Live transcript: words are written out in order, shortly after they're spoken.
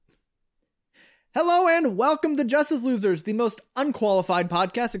Hello and welcome to Justice Losers, the most unqualified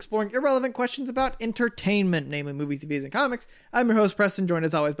podcast exploring irrelevant questions about entertainment, namely movies, TVs, and comics. I'm your host, Preston, joined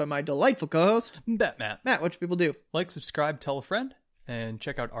as always by my delightful co-host, Matt. Matt, what should people do? Like, subscribe, tell a friend, and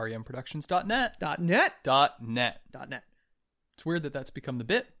check out remproductions.net. .net? .net. .net. It's weird that that's become the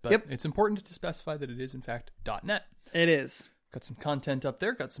bit, but It's important to specify that it is, in fact, .net. It is. Got some content up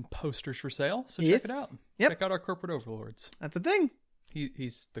there, got some posters for sale, so Yes. check it out. Yep. Check out our corporate overlords. That's the thing.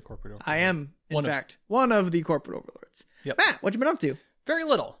 He's the corporate overlord. I am, in fact, one of the corporate overlords. Yep. Matt, what you been up to? Very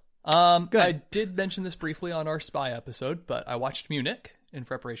little. Good. I did mention this briefly on our Spy episode, but I watched Munich in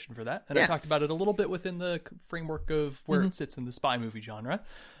preparation for that, and Yes. I talked about it a little bit within the framework of where it sits in the spy movie genre,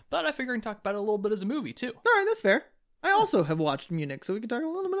 but I figure I can talk about it a little bit as a movie, too. All right, that's fair. I also have watched Munich, so we can talk a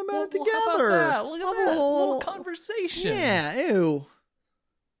little bit about it Well, together. how about that? Look at that. A little conversation. Yeah, ew.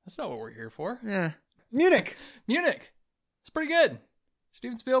 That's not what we're here for. Yeah. Munich. Munich. It's pretty good.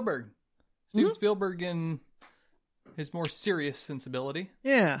 Steven Spielberg. Steven Mhm. Spielberg in his more serious sensibility.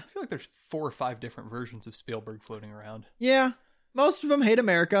 Yeah. I feel like there's 4 or 5 different versions of Spielberg floating around. Yeah. Most of them hate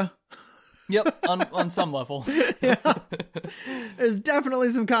America. Yep, on some level. Yeah. There's definitely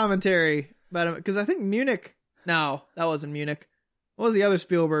some commentary about him. Because I think Munich... No, that wasn't Munich. What was the other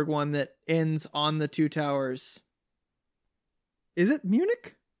Spielberg one that ends on the two towers? Is it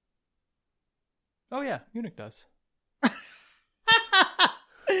Munich? Oh yeah, Munich does.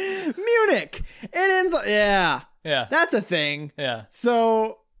 Munich! It ends on... Yeah. Yeah. That's a thing. Yeah.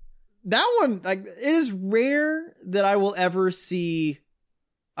 So that one, like, it is rare that I will ever see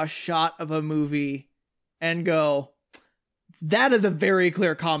a shot of a movie and go, that is a very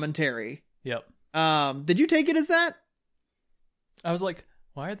clear commentary. Yep. Did you take it as that? I was like,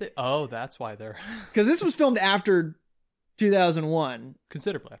 why are they... Oh, that's why they're... Because this was filmed after 2001.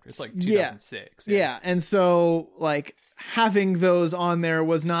 Considerably after. It's like Yeah. 2006. Yeah. And so, like, having those on there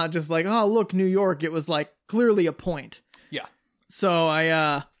was not just like, oh, look, New York. It was, like, clearly a point. Yeah. So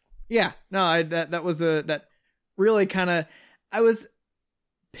that was that really kind of, I was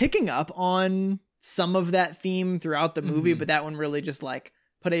picking up on some of that theme throughout the movie, Mhm. but that one really just, like,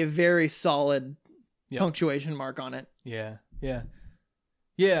 put a very solid Yep. punctuation mark on it. Yeah. Yeah.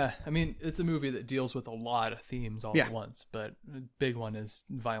 Yeah, I mean, it's a movie that deals with a lot of themes all Yeah. at once, but a big one is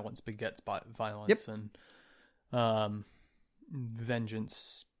violence begets violence, and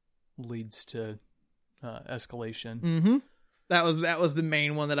vengeance leads to escalation. Mm-hmm. That was the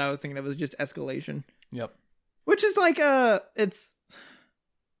main one that I was thinking of, was just escalation. Yep. Which is like, it's,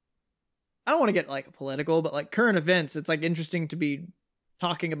 I don't want to get, like, political, but, like, current events, it's, like, interesting to be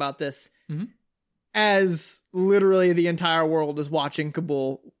talking about this Mhm. as literally the entire world is watching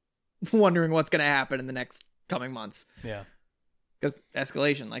Kabul, wondering what's going to happen in the next coming months. Yeah. Because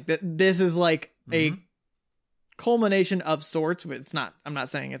escalation, like, this is, like, a Mhm. culmination of sorts. It's not, I'm not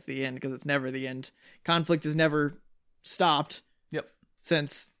saying it's the end, because it's never the end. Conflict has never stopped. Yep.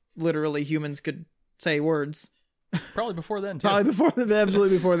 Since literally humans could say words. Probably before then, too. Probably before,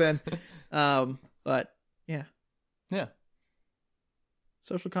 absolutely before then. But yeah. Yeah.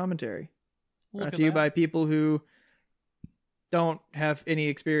 Social commentary. Look Brought at to you that. by people who don't have any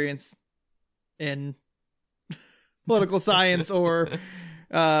experience in political science or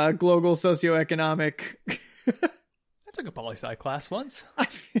global socioeconomic. I took a poli-sci class once.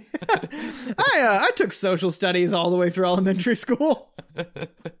 I took social studies all the way through elementary school.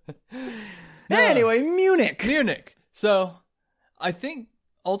 Anyway, Munich. Munich. So, I think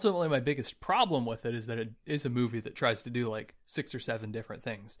ultimately my biggest problem with it is that it is a movie that tries to do like 6 or 7 different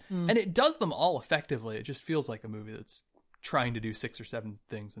things. And it does them all effectively. It just feels like a movie that's trying to do 6 or 7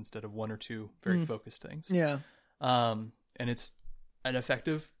 things instead of 1 or 2 very focused things. Yeah. And it's an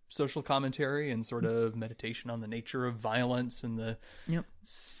effective social commentary and sort of meditation on the nature of violence and the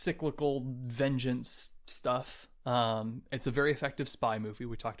cyclical vengeance stuff. It's a very effective spy movie.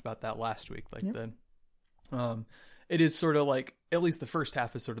 We talked about that last week. Like it is sort of like, at least the first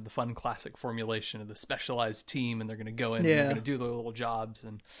half is sort of the fun classic formulation of the specialized team, and they're going to go in and they're going to do their little jobs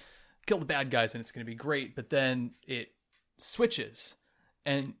and kill the bad guys, and it's going to be great. But then it switches,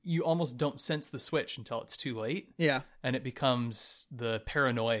 and you almost don't sense the switch until it's too late. Yeah. And it becomes the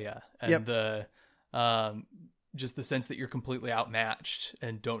paranoia and the just the sense that you're completely outmatched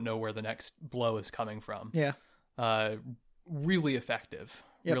and don't know where the next blow is coming from. Yeah. Really effective.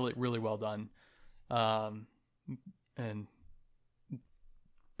 Yep. Really, really well done. And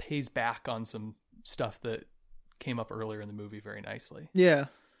pays back on some stuff that came up earlier in the movie very nicely. Yeah.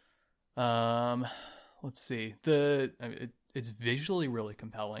 Let's see. It's visually really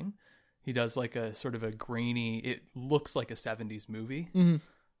compelling. He does like a sort of a grainy, it looks like a 70s movie,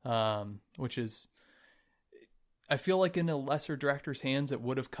 which is, I feel like in a lesser director's hands, it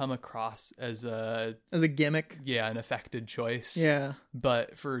would have come across as a gimmick. Yeah, an affected choice. Yeah.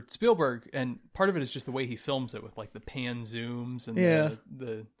 But for Spielberg, and part of it is just the way he films it with like the pan zooms and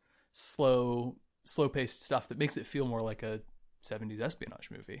the slow paced stuff that makes it feel more like a 70s espionage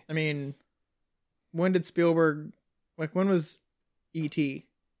movie. I mean, when did Spielberg, like, when was E.T.?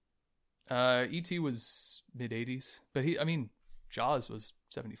 E.T. was mid 80s, but Jaws was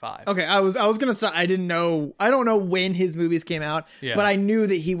 75. Okay, I was gonna say I don't know when his movies came out, but I knew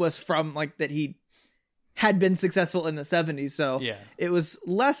that he was from like that he had been successful in the 70s, so it was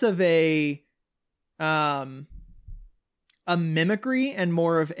less of a mimicry and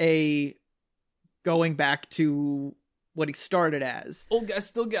more of a going back to what he started as. Old guy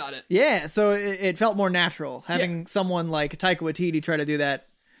still got it. Yeah, so it felt more natural. Having someone like Taika Waititi try to do that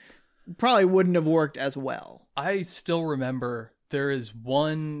probably wouldn't have worked as well. I still remember there is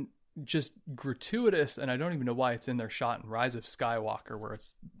one just gratuitous, and I don't even know why it's in their shot in Rise of Skywalker, where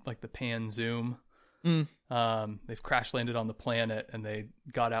it's like the pan zoom. They've crash landed on the planet, and they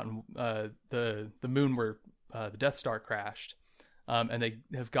got out in the moon where the Death Star crashed, and they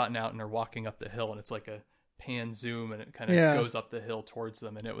have gotten out and are walking up the hill, and it's like a pan zoom, and it kind of goes up the hill towards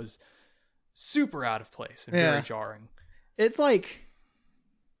them, and it was super out of place and very jarring. It's like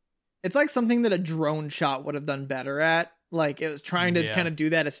something that a drone shot would have done better at. Like, it was trying to kind of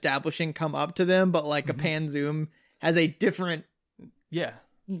do that establishing come up to them, but like a pan zoom has a different,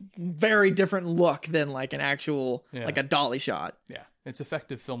 very different look than like an actual, like a dolly shot. Yeah. It's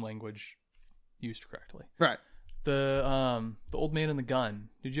effective film language used correctly. Right. The Old Man and the Gun.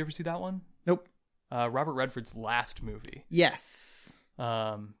 Did you ever see that one? Nope. Robert Redford's last movie. Yes.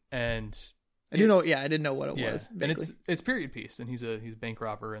 And I do know. Yeah, I didn't know what it was. Vaguely. And it's period piece, and he's a bank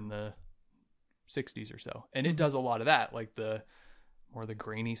robber in the 60s or so, and it does a lot of that, like the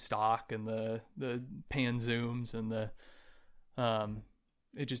grainy stock and the pan zooms and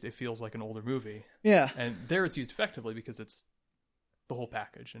it feels like an older movie. Yeah, and there it's used effectively because it's the whole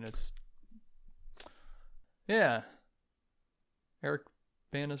package, and it's Eric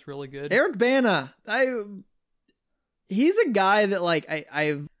Bana's really good. Eric Bana, he's a guy that like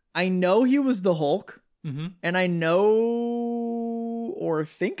I know he was the Hulk, and I know or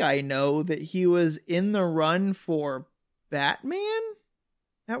think I know that he was in the run for Batman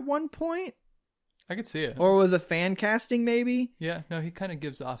at one point. I could see it. Or was a fan casting maybe? Yeah, no, he kind of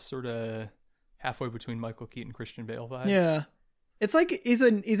gives off sort of halfway between Michael Keaton, Christian Bale vibes. Yeah. It's like he's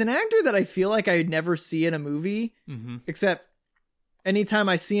an actor that I feel like I'd never see in a movie, except anytime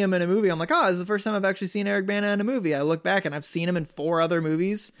I see him in a movie, I'm like, oh, this is the first time I've actually seen Eric Bana in a movie. I look back and I've seen him in 4 other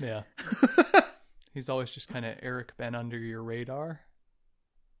movies. Yeah. He's always just kind of Eric Bana under your radar.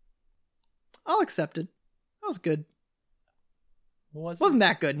 I'll accept it. That was good. Wasn't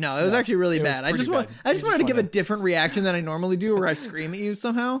that good. No, it was actually really bad. I just wanted to give a different reaction than I normally do, where I scream at you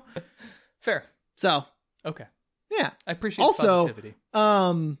somehow. Fair. So. Okay. Yeah. I appreciate positivity.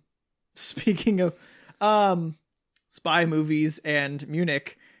 Speaking of spy movies and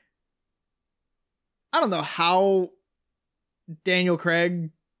Munich, I don't know how Daniel Craig,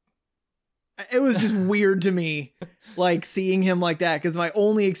 it was just weird to me, like, seeing him like that, because my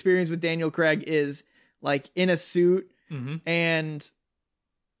only experience with Daniel Craig is like in a suit and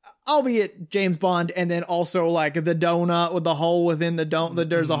albeit James Bond, and then also like the donut with the hole within the donut,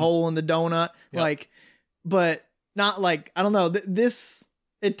 there's a hole in the donut, like, but not like, I don't know,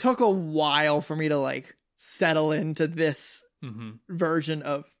 it took a while for me to like settle into this version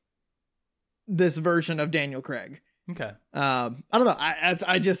of Daniel Craig. Okay. I don't know.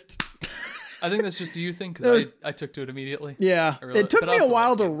 I just I think that's just a you thing, because I took to it immediately. Yeah. It took me a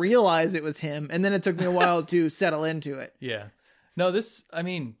while to realize it was him, and then it took me a while to settle into it. Yeah. No,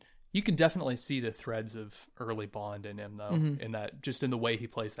 you can definitely see the threads of early Bond in him, though, in that, just in the way he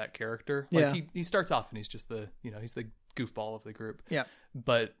plays that character. Like, he starts off and he's just he's the goofball of the group. Yeah.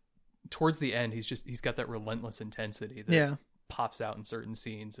 But towards the end, he's got that relentless intensity that pops out in certain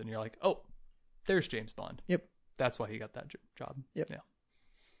scenes, and you're like, oh, there's James Bond. Yep. That's why he got that job. Yep. Yeah.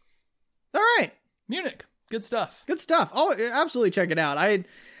 All right. Munich. Good stuff. Good stuff. Oh, absolutely check it out.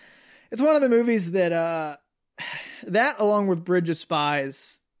 It's one of the movies that that along with Bridge of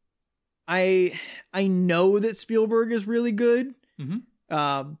Spies, I know that Spielberg is really good.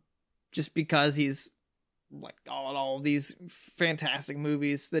 Just because he's like all of these fantastic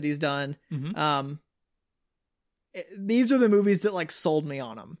movies that he's done. These are the movies that like sold me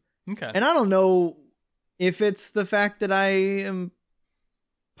on him. Okay. And I don't know if it's the fact that I am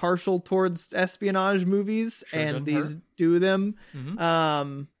partial towards espionage movies and these do them.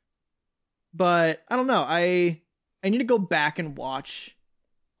 But I don't know. I need to go back and watch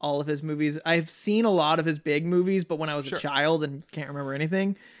all of his movies. I've seen a lot of his big movies, but when I was Sure. a child and can't remember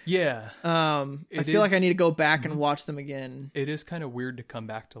anything. Yeah. I It feel like I is- need to go back and Mhm. watch them again. It is kind of weird to come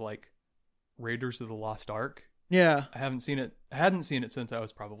back to like Raiders of the Lost Ark. Yeah. I hadn't seen it since I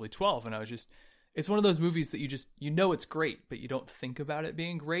was probably 12, and it's one of those movies that you know it's great, but you don't think about it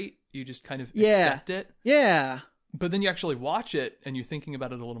being great. You just kind of accept it. Yeah. But then you actually watch it and you're thinking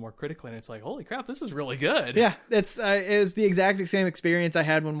about it a little more critically, and it's like, holy crap, this is really good. Yeah. It was the exact same experience I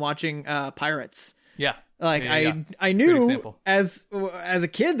had when watching Pirates. Yeah. Like Yeah. I Great knew example. as a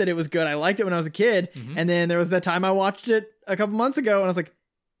kid that it was good. I liked it when I was a kid. Mhm. And then there was that time I watched it a couple months ago and I was like,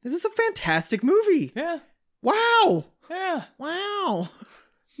 this is a fantastic movie. Yeah. Wow. Yeah. Wow.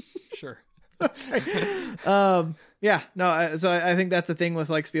 Sure. Yeah, no, so I think that's the thing with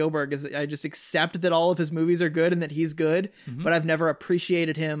like Spielberg is that I just accept that all of his movies are good and that he's good, Mhm. but I've never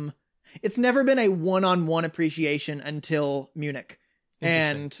appreciated him. It's never been a one-on-one appreciation until Munich,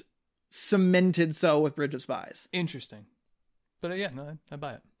 Interesting. and cemented so with Bridge of Spies. Interesting. But yeah, no, I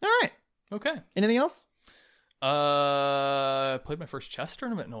buy it. All right. Okay. Anything else? Played my first chess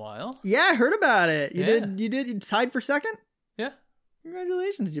tournament in a while. Yeah, I heard about it. You Yeah. You tied for second? Yeah.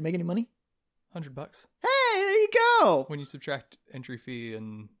 Congratulations. Did you make any money? $100. Hey, there you go. When you subtract entry fee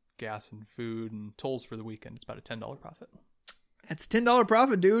and gas and food and tolls for the weekend, it's about a $10 profit. That's a $10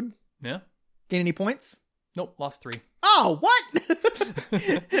 profit, dude. Yeah. Gain any points? Nope, lost 3. Oh, what?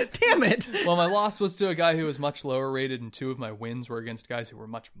 Damn it. Well, my loss was to a guy who was much lower rated, and 2 of my wins were against guys who were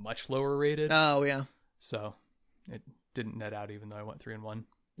much, much lower rated. Oh, yeah. So it didn't net out, even though I went 3-1.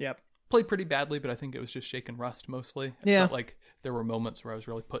 Yep. Played pretty badly, but I think it was just shaken rust mostly. It Yeah. felt like there were moments where I was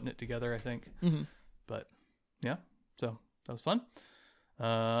really putting it together, I think. Mhm. But yeah, so that was fun.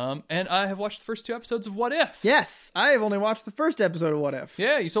 And I have watched the first 2 episodes of What If. Yes, I have only watched the first episode of What If.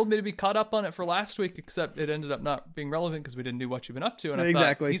 Yeah, you told me to be caught up on it for last week, except it ended up not being relevant because we didn't do What You've Been Up To. And I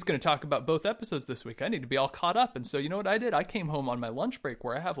Exactly. thought, he's going to talk about both episodes this week. I need to be all caught up. And so you know what I did? I came home on my lunch break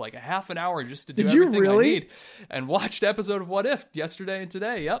where I have like a half an hour just to do Did you everything really? I need. And watched episode of What If yesterday and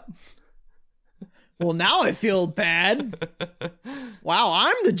today. Yep. Well, now I feel bad. Wow,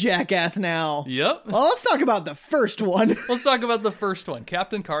 I'm the jackass now. Yep. Well, let's talk about the first one. Let's talk about the first one,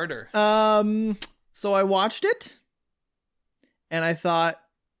 Captain Carter. So I watched it, and I thought,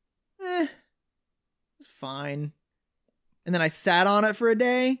 it's fine. And then I sat on it for a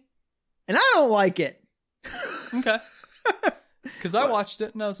day, and I don't like it. Okay. Because I watched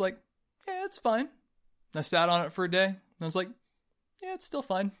it and I was like, yeah, it's fine. And I sat on it for a day and I was like, yeah, it's still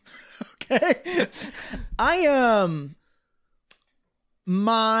fine. Okay. I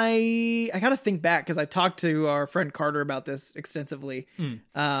gotta think back because I talked to our friend Carter about this extensively.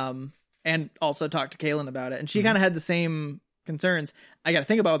 And also talked to Kaylin about it, and she kind of had the same concerns. I gotta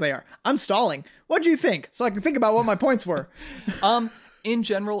think about what they are. I'm stalling. What do you think? So I can think about what my points were. In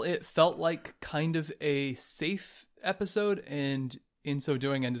general, it felt like kind of a safe episode, and in so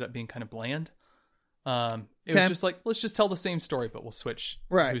doing ended up being kind of bland. It was just like, let's just tell the same story, but we'll switch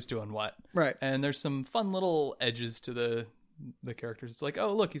Right. who's doing what. Right. And there's some fun little edges to the characters. It's like,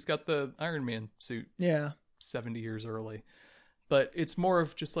 oh, look, he's got the Iron Man suit Yeah. 70 years early. But it's more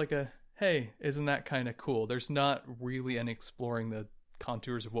of just like a, hey, isn't that kind of cool? There's not really any exploring the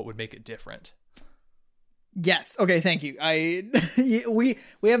contours of what would make it different. Yes. Okay. Thank you. We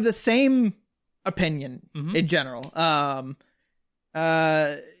have the same opinion Mhm. in general.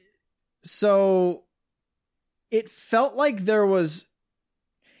 So it felt like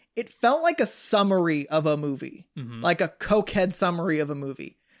it felt like a summary of a movie, Mhm. like a cokehead summary of a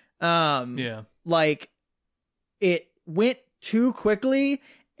movie. Yeah. Like it went too quickly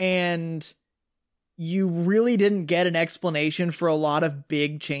and you really didn't get an explanation for a lot of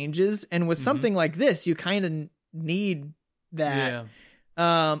big changes. And with something like this, you kind of need that.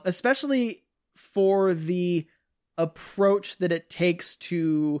 Yeah. Especially for the approach that it takes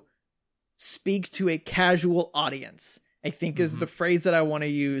to speak to a casual audience, I think is the phrase that I want to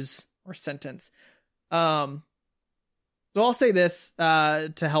use, or sentence. So I'll say this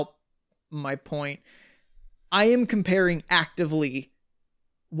to help my point. I am comparing actively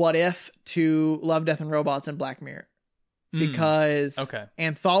What If to Love, Death, and Robots and Black Mirror. Because Okay.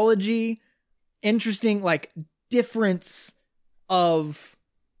 anthology, interesting, like, difference of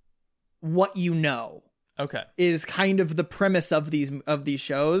what you know Okay. is kind of the premise of these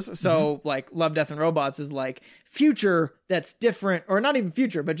shows. So like Love, Death, and Robots is like future that's different, or not even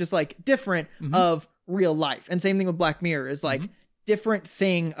future, but just like different of real life. And same thing with Black Mirror is like different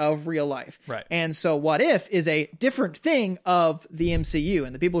thing of real life. Right. And so What If is a different thing of the MCU,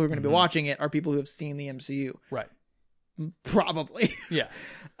 and the people who are going to be watching it are people who have seen the MCU. Right. Probably. Yeah.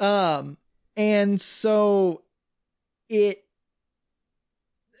 And so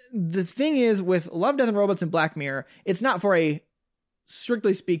the thing is with Love, Death and Robots and Black Mirror, it's not for a,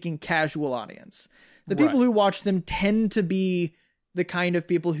 strictly speaking, casual audience. The people who watch them tend to be the kind of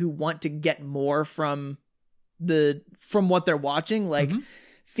people who want to get more from what they're watching, like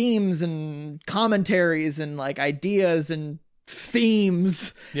themes and commentaries and like ideas and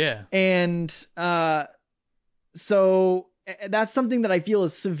themes. Yeah. And so that's something that I feel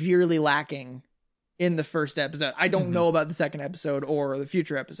is severely lacking in the first episode. I don't know about the second episode or the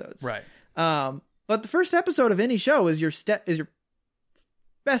future episodes. Right. But the first episode of any show is your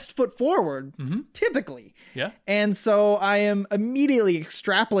best foot forward, typically. Yeah. And so I am immediately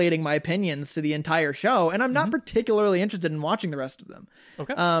extrapolating my opinions to the entire show, and I'm not particularly interested in watching the rest of them.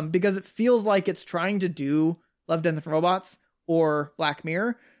 Okay. Because it feels like it's trying to do Love, Death and Robots or Black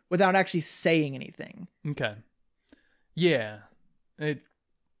Mirror without actually saying anything. Okay. Yeah. It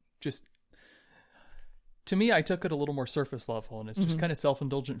just, to me, I took it a little more surface level, and it's just kind of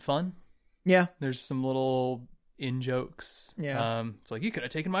self-indulgent fun. Yeah. There's some little in-jokes. Yeah. It's like, you could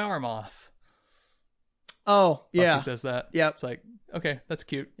have taken my arm off. Oh, yeah. Bucky says that. Yep. It's like, okay, that's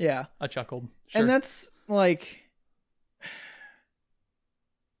cute. Yeah. I chuckled. Sure. And that's like,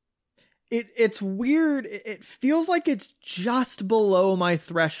 it's weird. It feels like it's just below my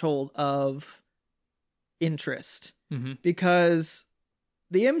threshold of interest, because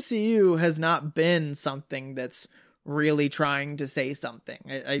the MCU has not been something that's really trying to say something.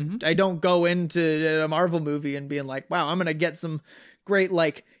 I don't go into a Marvel movie and being like, wow, I'm going to get some great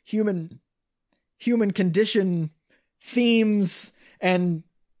like human condition themes and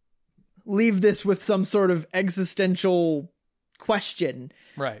leave this with some sort of existential question.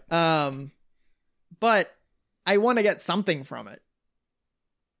 Right. But I want to get something from it,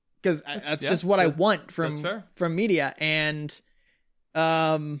 because that's just what I want from media. And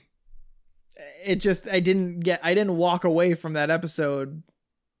it just, I didn't walk away from that episode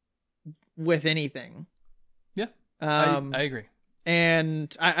with anything. Yeah. I agree.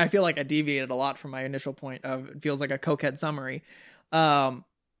 And I feel like I deviated a lot from my initial point of, it feels like a cokehead summary.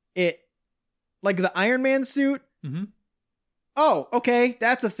 It, like the Iron Man suit. Oh, okay.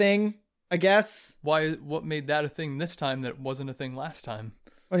 That's a thing, I guess. What made that a thing this time that wasn't a thing last time?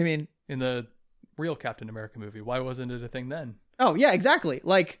 What do you mean? In the real Captain America movie, why wasn't it a thing then? Oh, yeah, exactly.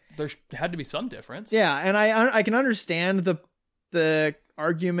 Like, there had to be some difference. Yeah, and I can understand the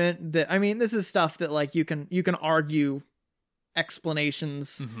argument that, I mean, this is stuff that like you can argue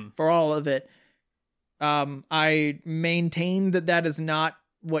explanations for all of it. I maintain that is not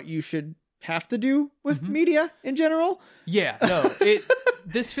what you should have to do with media in general. Yeah, no,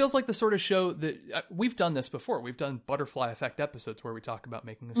 this feels like the sort of show that we've done this before. We've done butterfly effect episodes where we talk about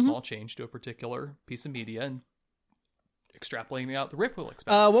making a small change to a particular piece of media and extrapolating out the ripple effect.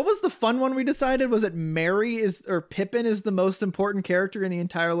 What was the fun one we decided? Was it Pippin is the most important character in the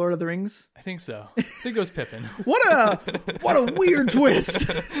entire Lord of the Rings? I think so. I think it was Pippin. What a weird twist.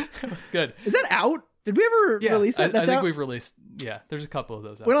 That was good. Is that out? Did we ever release that? I think we've released. Yeah, there's a couple of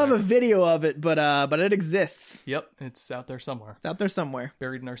those out We don't there. have a video of it, but it exists. Yep, it's out there somewhere. It's out there somewhere.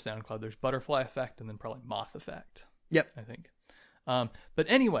 Buried in our SoundCloud. There's Butterfly Effect and then probably Moth Effect. Yep. I think. But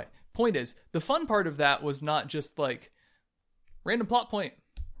anyway, point is, the fun part of that was not just like random plot point.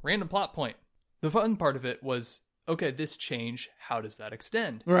 The fun part of it was, okay, this change, how does that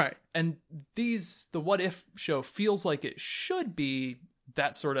extend? Right. And the What If show feels like it should be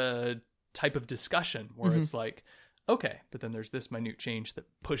that sort of type of discussion where it's like, okay, but then there's this minute change that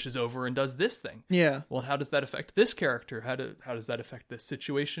pushes over and does this thing. Yeah. Well, how does that affect this character? How does that affect this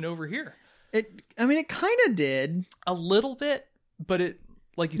situation over here? It kind of did a little bit, but it,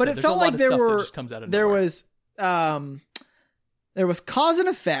 like you said, it there's felt a lot like of there stuff were, that just comes out of nowhere. There was cause and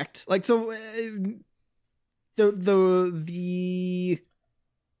effect. Like, so the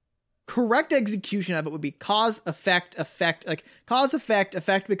correct execution of it would be cause, effect, like cause, effect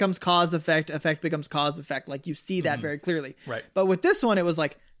becomes cause, effect becomes cause, effect. Like, you see that very clearly. Right. But with this one, it was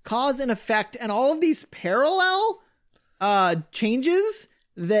like cause and effect and all of these parallel changes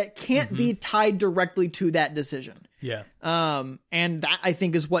that can't be tied directly to that decision. Yeah. And that, I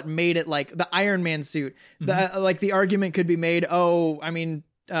think, is what made it like the Iron Man suit. Like, the argument could be made,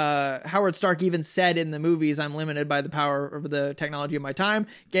 Howard Stark even said in the movies, I'm limited by the power of the technology of my time.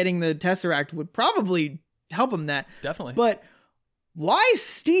 Getting the Tesseract would probably help him that. Definitely. But why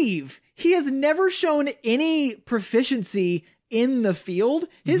Steve? He has never shown any proficiency in the field.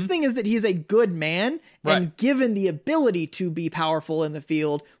 His thing is that he's a good man, and given the ability to be powerful in the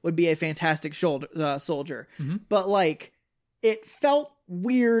field, would be a fantastic soldier. But like, it felt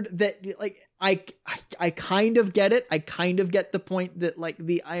weird that like, I kind of get it. I kind of get the point that like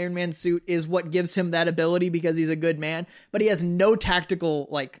the Iron Man suit is what gives him that ability because he's a good man, but he has no tactical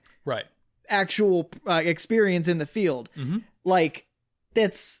like Right. actual experience in the field. Mm-hmm. Like,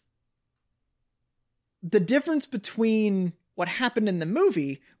 that's the difference between what happened in the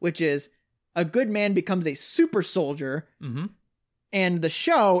movie, which is a good man becomes a super soldier, Mm-hmm. and the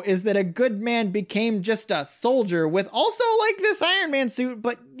show is that a good man became just a soldier with also like this Iron Man suit,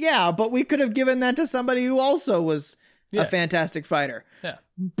 but we could have given that to somebody who also was a fantastic fighter. Yeah.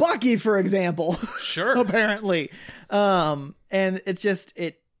 Bucky, for example. Sure. Apparently. And it's just,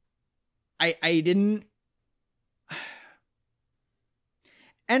 I didn't.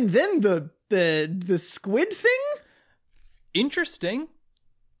 And then the squid thing? Interesting.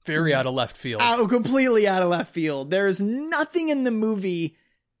 Very out of left field. Completely out of left field. There's nothing in the movie,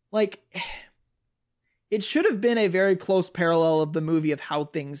 like, it should have been a very close parallel of the movie of how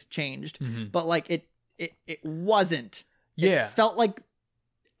things changed, but like it wasn't. Yeah. It felt like,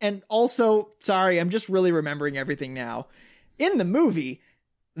 and also, sorry, I'm just really remembering everything now. In the movie,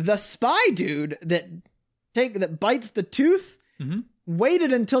 the spy dude that bites the tooth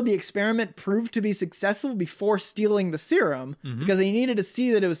waited until the experiment proved to be successful before stealing the serum because he needed to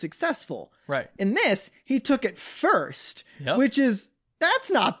see that it was successful. Right. In this, he took it first, Yep. which is, that's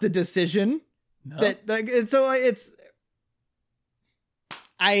not the decision. No. That, like, and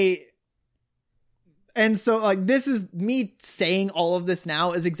so this is me saying all of this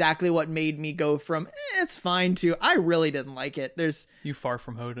now is exactly what made me go from it's fine to I really didn't like it. You far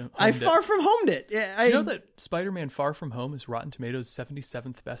from homed I far from homed it. Yeah, you know that Spider-Man Far From Home is Rotten Tomatoes'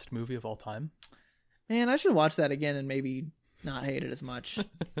 77th best movie of all time? Man, I should watch that again and maybe not hate it as much.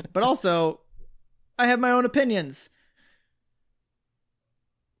 But also, I have my own opinions.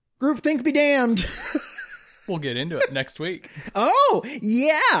 Groupthink be damned. We'll get into it next week. Oh,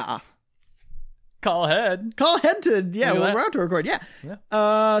 yeah. Call ahead. We're out to record. Yeah.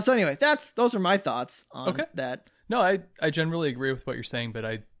 So anyway, those are my thoughts on that. No, I generally agree with what you're saying, but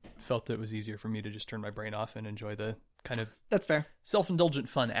I felt it was easier for me to just turn my brain off and enjoy the kind of that's fair self-indulgent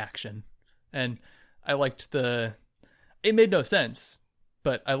fun action. And I liked it made no sense,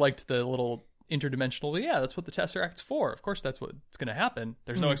 but I liked the little interdimensional, that's what the Tesseract's for. Of course, that's what's going to happen.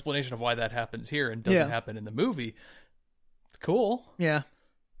 There's no explanation of why that happens here and doesn't happen in the movie. It's cool. Yeah.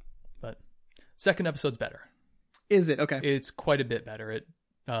 But second episode's better. Is it? Okay. It's quite a bit better. It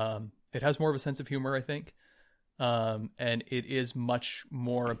has more of a sense of humor, I think. And it is much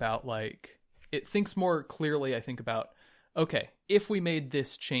more about it thinks more clearly, I think, about, okay, if we made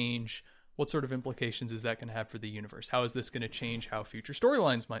this change, what sort of implications is that going to have for the universe? How is this going to change how future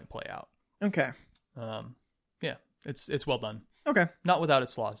storylines might play out? Okay. It's well done. Okay. Not without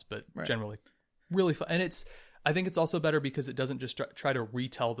its flaws, but generally really fun. And I think it's also better because it doesn't just try to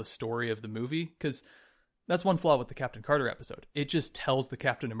retell the story of the movie, because that's one flaw with the Captain Carter episode. It just tells the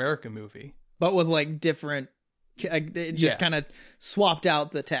Captain America movie, but with different. It just kind of swapped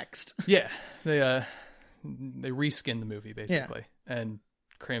out the text. Yeah, they reskinned the movie basically and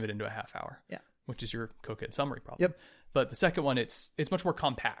cram it into a half hour. Yeah, which is your cooked summary problem. Yep. But the second one, it's much more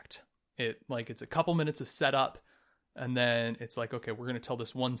compact. It's a couple minutes of setup, and then it's like, okay, we're going to tell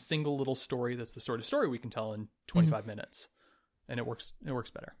this one single little story that's the sort of story we can tell in 25 minutes, and it works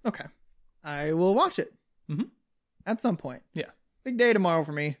better. Okay, I will watch it at some point. Yeah, big day tomorrow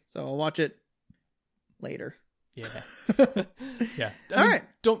for me, so I'll watch it later. Yeah. Yeah. All right.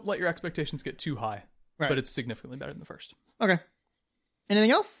 Don't let your expectations get too high, right. But it's significantly better than the first. Okay.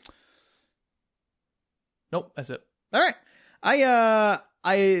 Anything else? Nope. That's it. All right.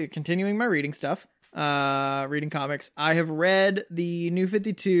 I continuing my reading stuff, reading comics. I have read the New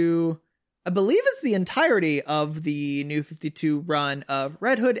 52. I believe it's the entirety of the New 52 run of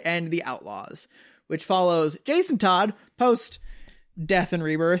Red Hood and the Outlaws, which follows Jason Todd post Death and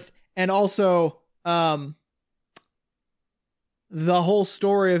Rebirth, and also, the whole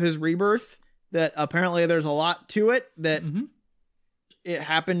story of his rebirth, that apparently there's a lot to it, that it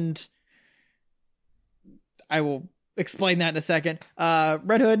happened. I will explain that in a second.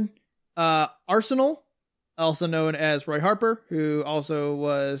 Red Hood, Arsenal, also known as Roy Harper, who also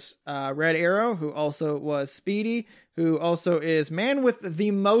was Red Arrow, who also was Speedy, who also is man with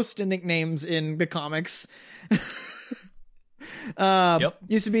the most nicknames in the comics.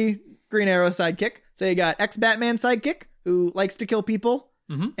 Used to be Green Arrow sidekick. So you got ex-Batman sidekick, who likes to kill people.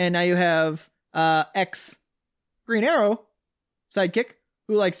 And now you have ex-Green Arrow sidekick,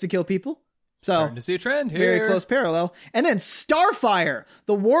 who likes to kill people. So starting to see a trend here. Very close parallel. And then Starfire,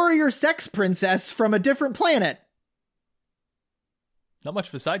 the warrior sex princess from a different planet. Not much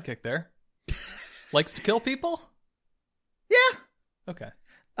of a sidekick there. Likes to kill people? Yeah. Okay.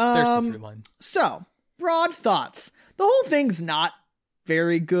 There's the through line. So, broad thoughts. The whole thing's not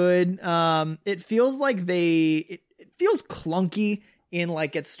very good. It feels like it feels clunky in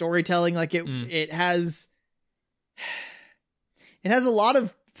like its storytelling. Like it has a lot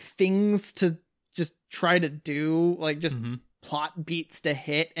of things to just try to do, like just plot beats to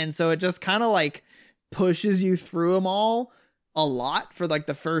hit, and so it just kind of like pushes you through them all a lot for like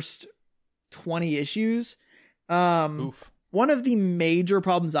the first 20 issues. One of the major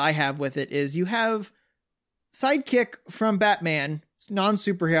problems I have with it is you have Sidekick from Batman,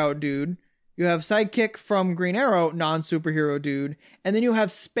 non-superhero dude. You have Sidekick from Green Arrow, non-superhero dude. And then you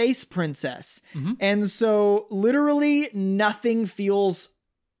have Space Princess. And so literally nothing feels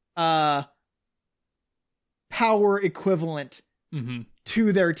power equivalent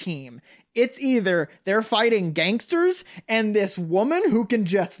to their team. It's either they're fighting gangsters and this woman who can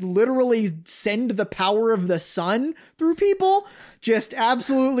just literally send the power of the sun through people, just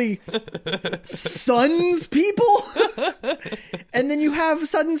absolutely suns people. And then you have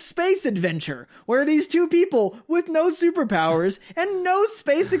Sudden Space Adventure, where these two people with no superpowers and no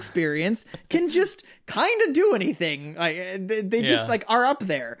space experience can just kind of do anything. Like they just like are up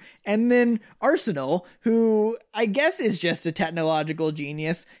there. And then Arsenal, who I guess is just a technological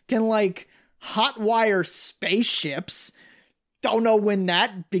genius, can like hotwire spaceships. Don't know when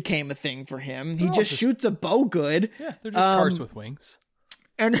that became a thing for him. He just shoots a bow good. Yeah, they're just cars with wings.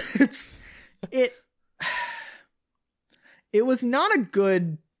 And it was not a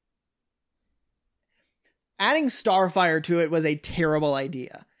good... Adding Starfire to it was a terrible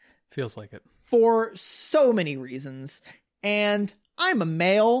idea. Feels like it. For so many reasons. And I'm a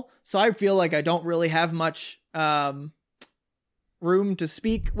male, so I feel like I don't really have much room to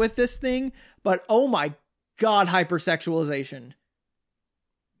speak with this thing. But oh my god, hypersexualization.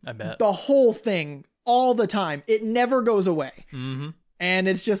 I bet. The whole thing, all the time. It never goes away. And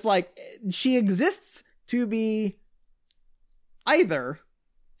it's just like, she exists to be either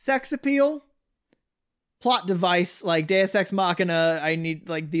sex appeal, plot device, like Deus Ex Machina, I need,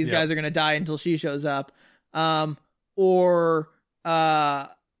 like, these guys are going to die until she shows up, or, that's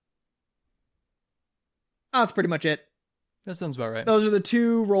pretty much it. That sounds about right. Those are the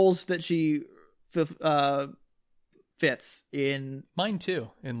two roles that she fits in. Mine too,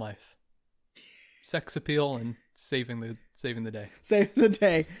 in life. Sex appeal and saving the day. Saving the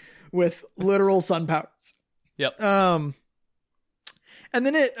day with literal sun powers. Yep. And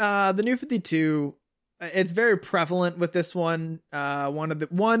then the New 52, it's very prevalent with this one. One of the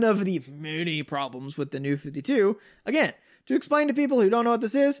many problems with the New 52, again, to explain to people who don't know what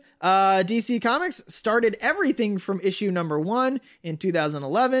this is, DC Comics started everything from issue number 1 in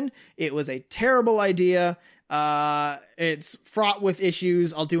 2011. It was a terrible idea. It's fraught with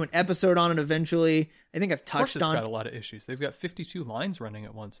issues. I'll do an episode on it eventually. I think I've touched on. It's got a lot of issues. They've got 52 lines running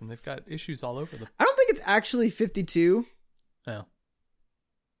at once, and they've got issues all over them. I don't think it's actually 52. Oh.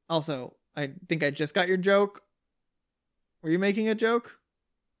 Also, I think I just got your joke. Were you making a joke?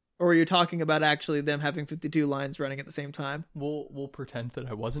 Or were you talking about actually them having 52 lines running at the same time? We'll pretend that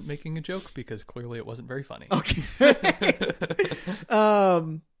I wasn't making a joke, because clearly it wasn't very funny. Okay.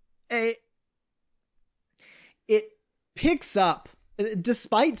 It picks up,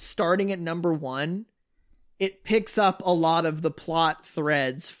 despite starting at number 1, it picks up a lot of the plot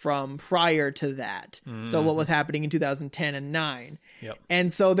threads from prior to that. So what was happening in 2010 and 9. Yep.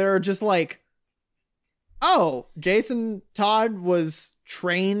 And so they're just like, oh, Jason Todd was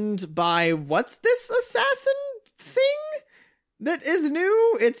trained by what's this assassin thing that is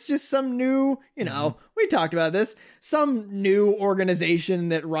new? It's just some new, we talked about this, some new organization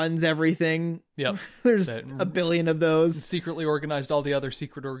that runs everything. Yep. There's a billion of those. Secretly organized all the other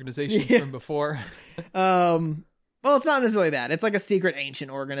secret organizations from before. Well, it's not necessarily that. It's like a secret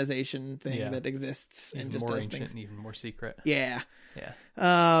ancient organization thing that exists even and just more does ancient things. and even more secret. Yeah. Yeah.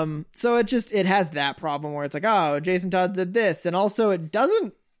 So it has that problem where it's like, oh, Jason Todd did this, and also it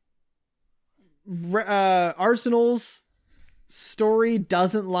doesn't. Arsenal's story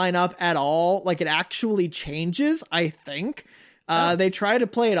doesn't line up at all. Like, it actually changes, I think. They try to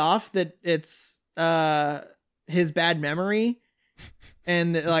play it off that it's his bad memory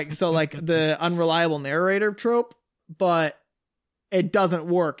and the unreliable narrator trope, but it doesn't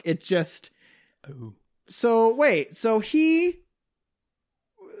work. It just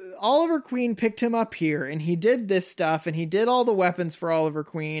Oliver Queen picked him up here, and he did this stuff, and he did all the weapons for Oliver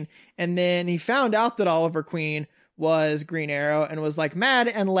Queen, and then he found out that Oliver Queen was Green Arrow and was like mad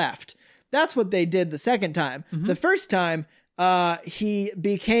and left. That's what they did the second time. The first time, he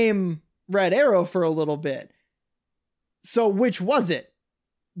became Red Arrow for a little bit. So which was it?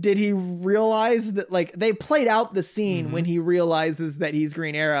 Did he realize that, like, they played out the scene when he realizes that he's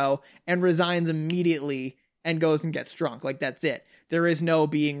Green Arrow and resigns immediately and goes and gets drunk? Like, that's it. There is no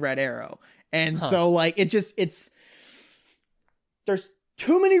being Red Arrow. And so, like, it's there's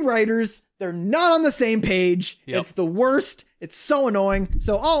too many writers. They're not on the same page. Yep. It's the worst. It's so annoying.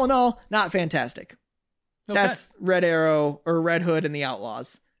 So all in all, not fantastic. Okay. That's Red Arrow or Red Hood and the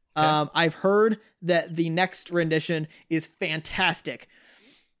Outlaws. Okay. I've heard that the next rendition is fantastic.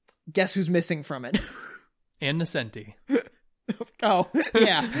 Guess who's missing from it? Ann Nesenti. Oh,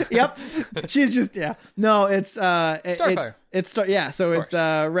 yeah. Yep. She's just, yeah. No, it's Starfire. So it's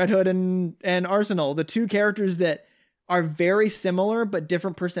Red Hood and Arsenal, the two characters that are very similar but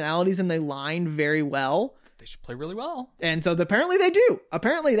different personalities, and they line very well. They should play really well. And so apparently they do.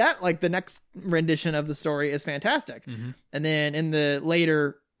 Apparently that, like, the next rendition of the story is fantastic. Mm-hmm. And then in the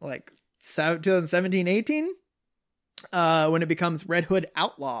later, like, 2017, 18, when it becomes Red Hood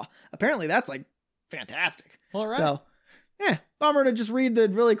Outlaw, apparently that's, like, fantastic. All right. So, yeah, bummer to just read the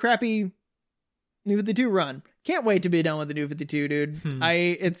really crappy New 52 run. Can't wait to be done with the New 52, dude.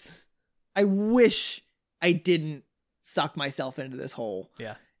 I wish I didn't suck myself into this hole.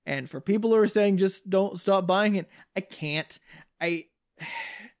 Yeah. And for people who are saying just don't stop buying it, I can't. I'm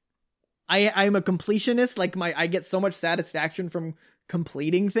a completionist. Like, I get so much satisfaction from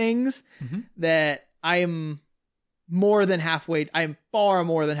completing things that I'm far more than halfway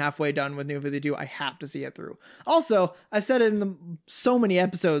done with New 52. I have to see it through. Also, I've said it in so many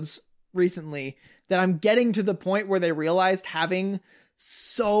episodes recently that I'm getting to the point where they realized having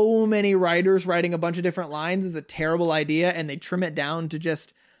so many writers writing a bunch of different lines is a terrible idea, and they trim it down to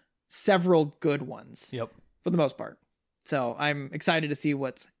just several good ones. Yep. For the most part. So I'm excited to see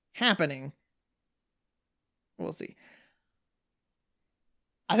what's happening. We'll see.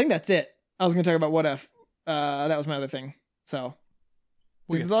 I think that's it. I was going to talk about What If. That was my other thing. So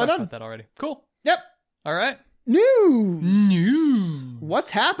we can talk about that already. Cool. Yep. All right. News.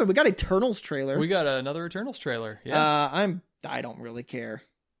 What's happened? We got Eternals trailer. We got another Eternals trailer. Yeah. I don't really care.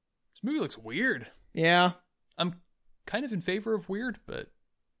 This movie looks weird. Yeah. I'm kind of in favor of weird, but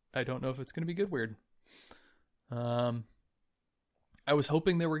I don't know if it's going to be good weird. I was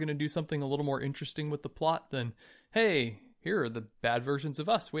hoping they were going to do something a little more interesting with the plot than, hey, here are the bad versions of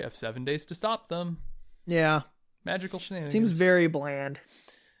us. We have 7 days to stop them. Yeah. Magical shenanigans. Seems very bland.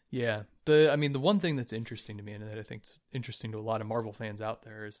 Yeah. The one thing that's interesting to me, and that I think is interesting to a lot of Marvel fans out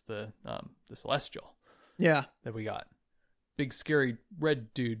there, is the Celestial. Yeah. That we got. Big scary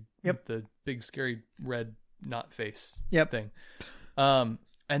red dude. Yep. With the big scary red not face thing. And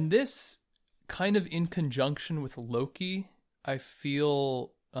this kind of in conjunction with Loki, I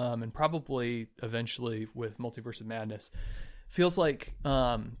feel, and probably eventually with Multiverse of Madness, feels like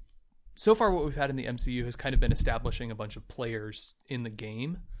so far what we've had in the MCU has kind of been establishing a bunch of players in the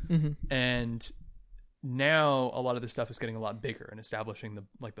game. Mm-hmm. And now a lot of this stuff is getting a lot bigger and establishing the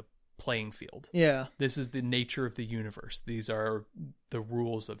playing field. Yeah. This is the nature of the universe. These are the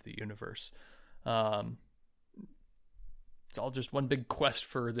rules of the universe. It's all just one big quest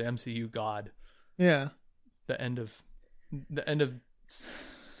for the MCU god. Yeah. The end of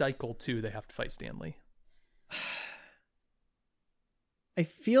cycle 2, they have to fight Stan Lee. I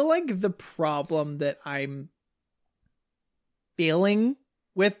feel like the problem that I'm feeling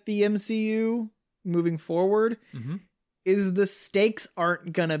with the MCU moving forward is the stakes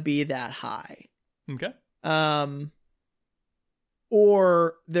aren't gonna be that high. Okay.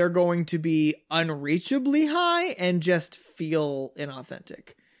 Or they're going to be unreachably high and just feel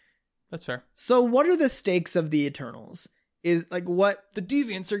inauthentic. That's fair. So what are the stakes of the Eternals? Is like what the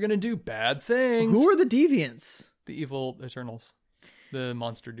Deviants are gonna do bad things. Who are the Deviants? The evil Eternals. The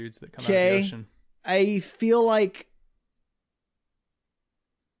monster dudes that come out of the ocean. I feel like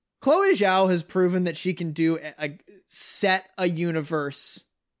Chloe Zhao has proven that she can set a universe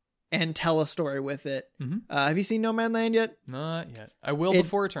and tell a story with it. Have you seen Nomadland yet? Not yet. I will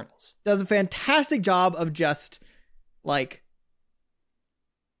before Eternals. Does a fantastic job of just like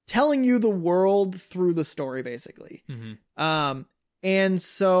telling you the world through the story, basically. And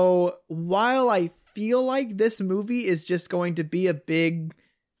so while I feel like this movie is just going to be a big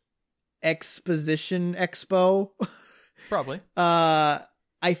exposition expo, probably. I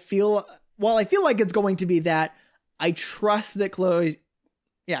feel like it's going to be that. I trust that Chloe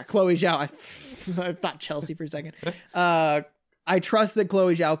Zhao. I thought Chelsea for a second. I trust that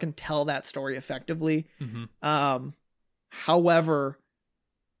Chloe Zhao can tell that story effectively. However,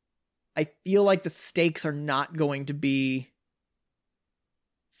 I feel like the stakes are not going to be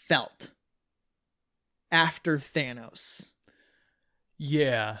felt after Thanos.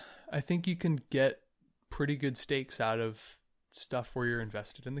 Yeah, I think you can get pretty good stakes out of stuff where you're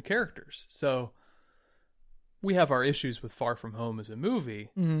invested in the characters. So we have our issues with Far From Home as a movie,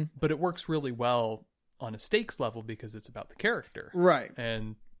 but it works really well on a stakes level because it's about the character. Right.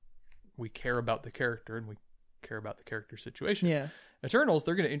 And we care about the character and we care about the character situation. Yeah. Eternals,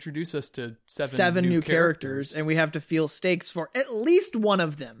 they're going to introduce us to seven new characters, and we have to feel stakes for at least one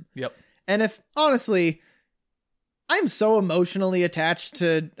of them. Yep. And if, honestly, I'm so emotionally attached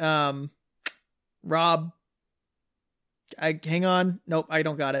to Rob. Hang on. Nope, I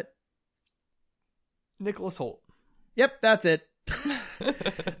don't got it. Nicholas Hoult. Yep, that's it.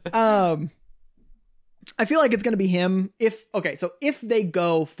 I feel like it's going to be him. If they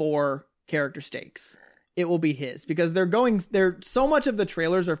go for character stakes, it will be his, because so much of the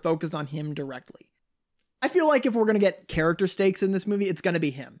trailers are focused on him directly. I feel like if we're going to get character stakes in this movie, it's going to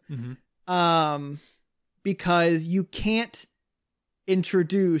be him. Mm-hmm. Because you can't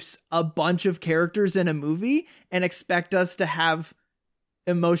introduce a bunch of characters in a movie and expect us to have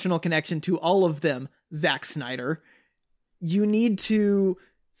emotional connection to all of them. Zack Snyder. You need to,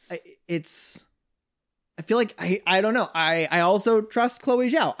 I feel like, I don't know. I also trust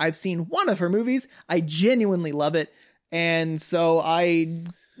Chloe Zhao. I've seen one of her movies. I genuinely love it. And so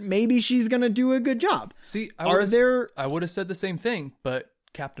maybe she's going to do a good job. See, I would have said the same thing, but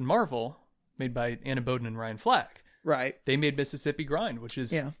Captain Marvel, made by Anna Boden and Ryan Flack. Right. They made Mississippi Grind, which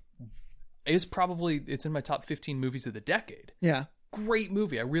is probably, it's in my top 15 movies of the decade. Yeah. Great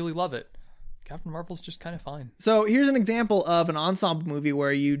movie. I really love it. Captain Marvel's just kind of fine. So here's an example of an ensemble movie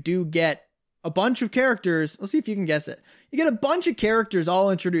where you do get a bunch of characters. Let's see if you can guess it. You get a bunch of characters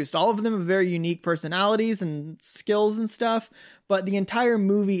all introduced. All of them have very unique personalities and skills and stuff, but the entire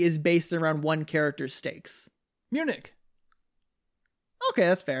movie is based around one character's stakes. Munich. Okay,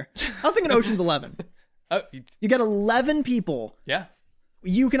 that's fair. I was thinking Ocean's 11. Oh, you get 11 people. Yeah.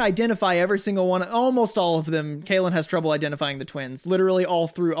 You can identify every single one, almost all of them. Kaylin has trouble identifying the twins. Literally all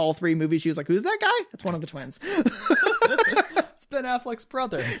through all three movies, she was like, who's that guy? That's one of the twins. It's Ben Affleck's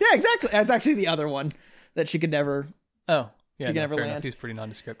brother. Yeah, exactly. That's actually the other one that she could never... Oh, yeah, fair land. enough. He's pretty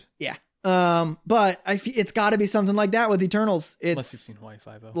nondescript. Yeah. But it's got to be something like that with Eternals. Unless you've seen Hawaii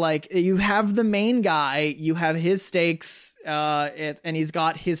Five-0. Like, you have the main guy, you have his stakes, and he's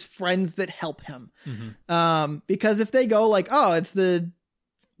got his friends that help him. Mm-hmm. Because if they go like, oh, it's the...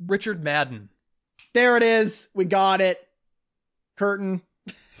 Richard Madden. There it is. We got it. Curtain.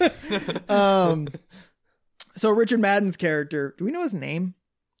 So Richard Madden's character, do we know his name?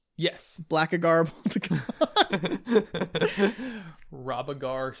 Yes. Blackagar.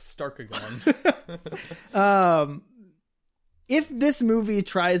 Robagar Starkagon. If this movie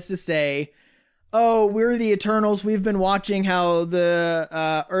tries to say, oh, we're the Eternals, we've been watching how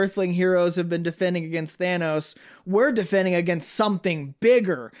the Earthling heroes have been defending against Thanos, we're defending against something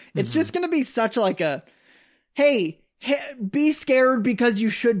bigger. It's just going to be such like a, hey, be scared because you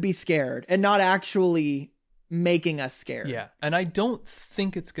should be scared, and not actually making us scared. Yeah, and I don't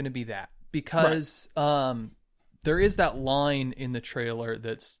think it's going to be that, because there is that line in the trailer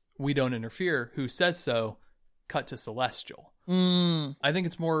that's "We don't interfere," who says so, cut to Celestial. I think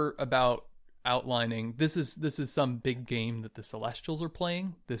it's more about outlining this is some big game that the Celestials are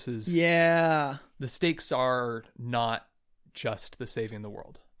playing. This is the stakes are not just the saving the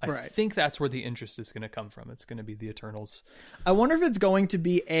world. I think that's where the interest is going to come from. It's going to be the Eternals. I wonder if it's going to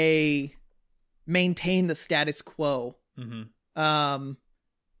be a maintain the status quo.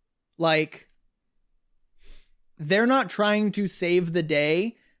 Like, they're not trying to save the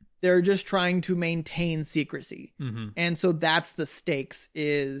day. They're just trying to maintain secrecy. And so that's the stakes,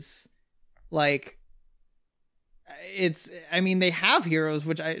 is like, they have heroes,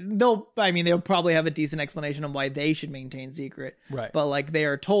 which they'll probably have a decent explanation on why they should maintain secret. Right. But like, they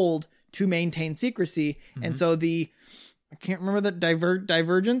are told to maintain secrecy. And so I can't remember the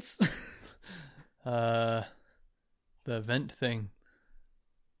divergence. The event thing.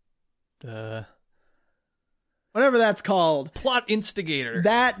 Whatever that's called. Plot instigator.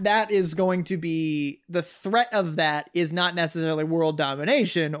 That is going to be, the threat of that is not necessarily world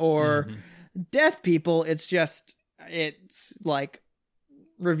domination or death people. It's like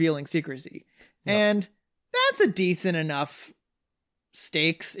revealing secrecy. Yep. And that's a decent enough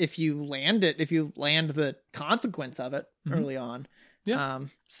stakes if you land the consequence of it early on. Yeah.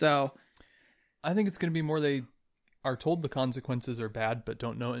 So I think it's going to be more they are told the consequences are bad, but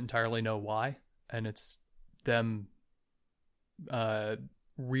don't entirely know why. And it's them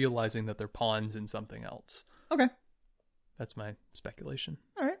realizing that they're pawns in something else. Okay. That's my speculation.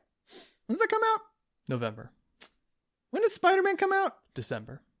 All right. When does that come out? November. When does Spider-Man come out?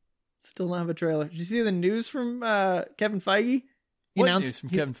 December. Still don't have a trailer. Did you see the news from Kevin Feige? News from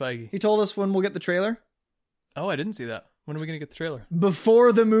Kevin Feige? He told us when we'll get the trailer. Oh, I didn't see that. When are we going to get the trailer?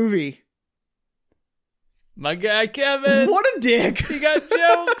 Before the movie. My guy, Kevin. What a dick. He got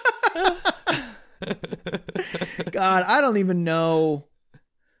jokes. God, I don't even know.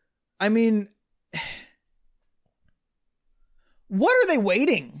 I mean, What are they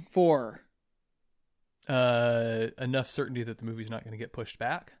waiting for? Enough certainty that the movie's not going to get pushed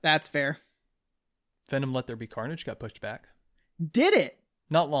back. That's fair. Venom Let There Be Carnage got pushed back. Did it?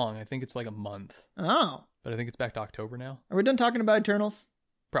 Not long. I think it's like a month. Oh. But I think it's back to October now. Are we done talking about Eternals?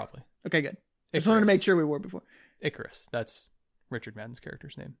 Probably. Okay, good. I just wanted to make sure we were before. Icarus. That's Richard Madden's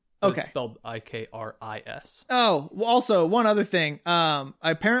character's name. Okay. It's spelled Ikris. Oh, also, one other thing.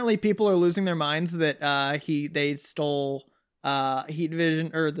 Apparently people are losing their minds that they stole heat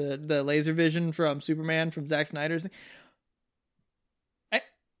vision or the laser vision from Superman from Zack Snyder's thing.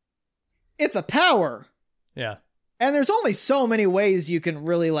 It's a power. Yeah. And there's only so many ways you can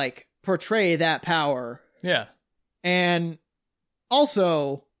really like portray that power. Yeah. And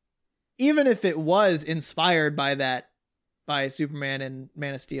also, even if it was inspired by Superman and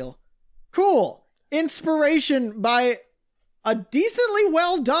Man of Steel, cool. Inspiration by a decently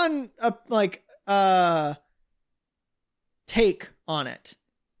well done take on it.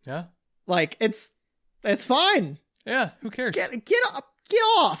 Yeah. Like it's fine. Yeah, who cares? Get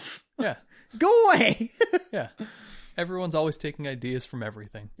off. Yeah. Go away. Yeah. Everyone's always taking ideas from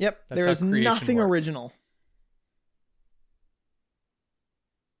everything. Yep. That's there is nothing works. original.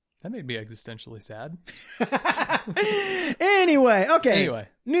 That made me existentially sad. Anyway, okay. Anyway.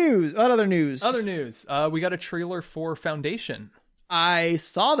 News. What other news? Other news. We got a trailer for Foundation. I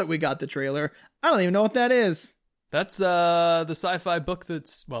saw that we got the trailer. I don't even know what that is. That's the sci-fi book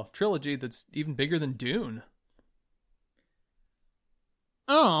trilogy that's even bigger than Dune.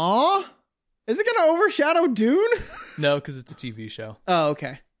 Aww. Is it going to overshadow Dune? No, because it's a TV show. Oh,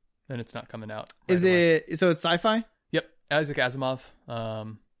 okay. And it's not coming out. Is it? So it's sci-fi? Yep. Isaac Asimov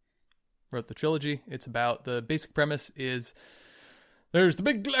wrote the trilogy. It's about, the basic premise is there's the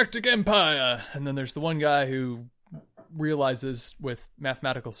big galactic empire, and then there's the one guy who realizes with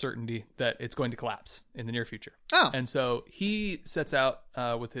mathematical certainty that it's going to collapse in the near future. Oh. And so he sets out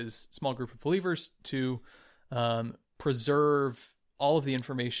with his small group of believers to preserve all of the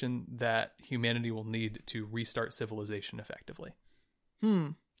information that humanity will need to restart civilization effectively.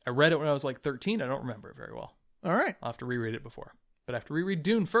 I read it when I was like 13. I don't remember it very well. All right. I'll have to reread it before. But I have to reread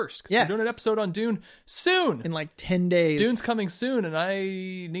Dune first, because Yes. we're doing an episode on Dune soon. In like 10 days. Dune's coming soon, and I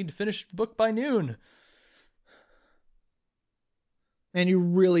need to finish the book by noon. And you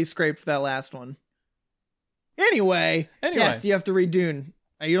really scraped for that last one. Anyway. Yes, you have to read Dune.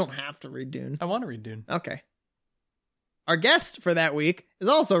 You don't have to read Dune. I want to read Dune. Okay. Our guest for that week is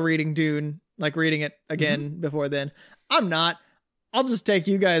also reading Dune, like reading it again before then. I'm not. I'll just take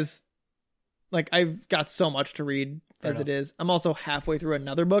you guys. Like, I've got so much to read Fair as enough. it is. I'm also halfway through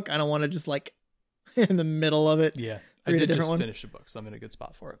another book. I don't want to just like in the middle of it. Yeah. I Read a did different just one? finish a book, so I'm in a good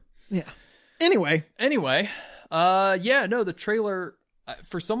spot for it. Yeah. Anyway. The trailer,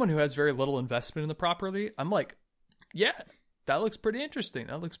 for someone who has very little investment in the property, I'm like, yeah, that looks pretty interesting.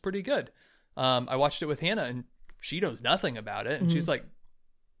 That looks pretty good. I watched it with Hannah, and she knows nothing about it. And she's like,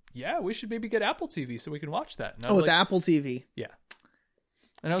 yeah, we should maybe get Apple TV so we can watch that. And I was It's like, Apple TV. yeah.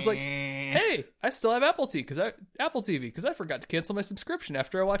 And I was like, hey, I still have Apple TV because I forgot to cancel my subscription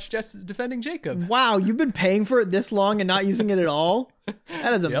after I watched Jess defending Jacob. Wow, you've been paying for it this long and not using it at all?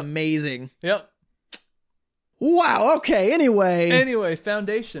 That is amazing. Yep. Wow, okay, Anyway,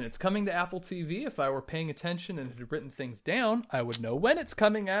 Foundation. It's coming to Apple TV. If I were paying attention and had written things down, I would know when it's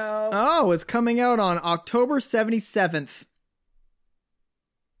coming out. Oh, it's coming out on October 77th.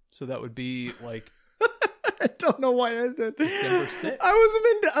 So that would be like I don't know why I said December 6th.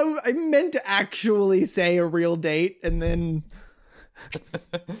 I meant to actually say a real date and then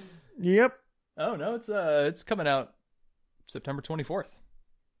Yep. Oh no, it's coming out September 24th.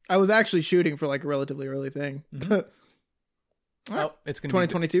 I was actually shooting for like a relatively early thing. Oh, it's going to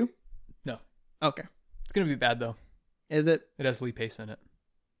 2022? No. Okay. It's going to be bad though. Is it? It has Lee Pace in it.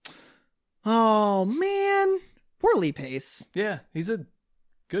 Oh man. Poor Lee Pace. Yeah, he's a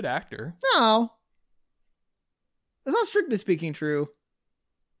good actor. No. That's not strictly speaking true.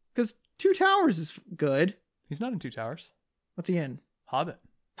 Because Two Towers is good. He's not in Two Towers. What's he in? Hobbit.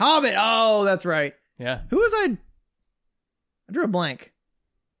 Hobbit. Oh, that's right. Yeah. Who was I drew a blank.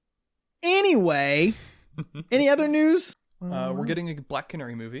 Anyway, any other news? We're getting a Black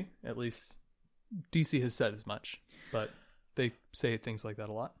Canary movie. At least DC has said as much, but they say things like that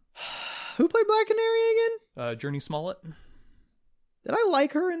a lot. Who played Black Canary again? Journey Smollett. Did I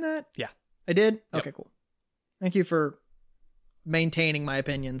like her in that? Yeah. I did? Yep. Okay, cool. Thank you for maintaining my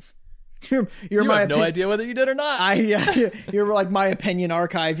opinions. You my have no idea whether you did or not. You're like my opinion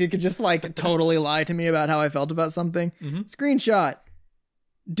archive. You could just like totally lie to me about how I felt about something. Screenshot.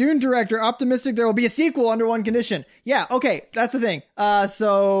 Dune director optimistic there will be a sequel under one condition. Yeah, okay, that's the thing.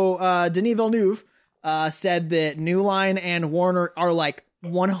 So Denis Villeneuve said that New Line and Warner are like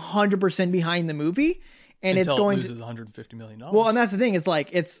 100% behind the movie, and Until it's going it loses $150 million. Well, and that's the thing. It's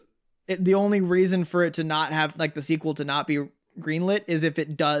like the only reason for it to not have like the sequel to not be greenlit is if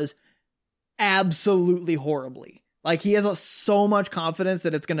it does absolutely horribly. Like he has so much confidence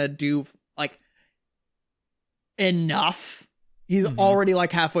that it's gonna do like enough. He's already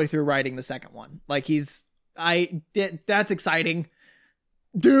like halfway through writing the second one. Like that's exciting.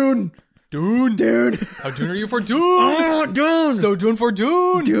 Dune. How Dune are you for Dune? Oh, Dune. So Dune for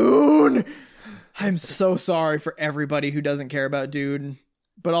Dune. Dune. I'm so sorry for everybody who doesn't care about Dune,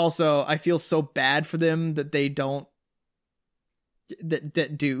 but also I feel so bad for them that they don't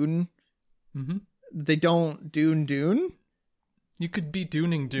that Dune. Mm-hmm. They don't Dune. You could be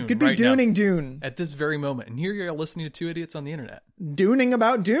Duning Dune. You could be right Duning now, Dune. at this very moment. And here you're listening to two idiots on the internet. Duning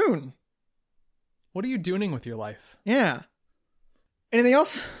about Dune. What are you doing with your life? Yeah. Anything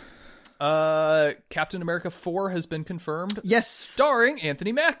else? Captain America 4 has been confirmed. Yes. Starring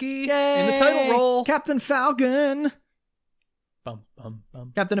Anthony Mackie Yay! in the title role. Captain Falcon. Bum, bum,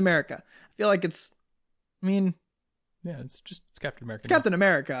 bum. Captain America. I feel like it's It's Captain America. It's Captain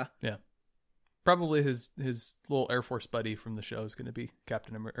America. Yeah. Probably his little Air Force buddy from the show is going to be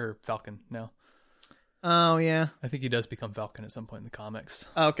or Falcon now. Oh, yeah. I think he does become Falcon at some point in the comics.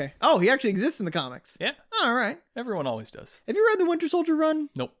 Okay. Oh, he actually exists in the comics. Yeah. All right. Everyone always does. Have you read the Winter Soldier run?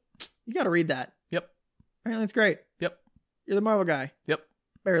 Nope. You got to read that. Yep. Apparently it's great. Yep. You're the Marvel guy. Yep.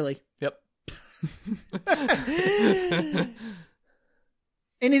 Barely. Yep.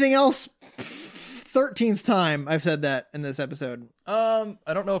 Anything else? 13th time I've said that in this episode. I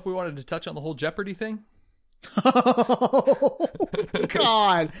don't know if we wanted to touch on the whole Jeopardy thing. Oh,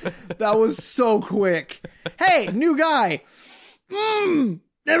 God. That was so quick. Hey, new guy.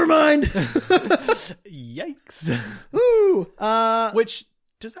 Never mind. Yikes. Ooh. Which,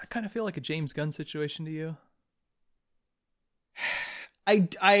 does that kind of feel like a James Gunn situation to you?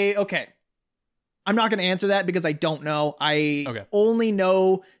 Okay. I'm not going to answer that because I don't know. Okay. Only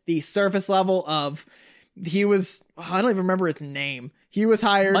know the surface level of I don't even remember his name. He was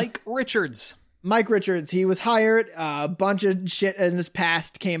hired. Mike Richards. He was hired. A bunch of shit in his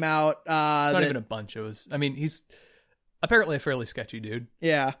past came out. It's not even a bunch. He's apparently a fairly sketchy dude.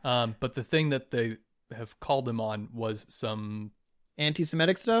 Yeah. But the thing that they have called him on was some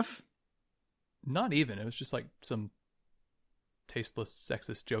anti-Semitic stuff. Not even. It was just like some tasteless,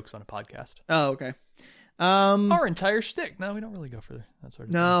 sexist jokes on a podcast. Oh, okay. Our entire shtick. No, we don't really go for that sort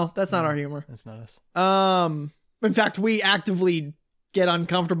of thing. No, that's not our humor. That's not us. In fact, we actively get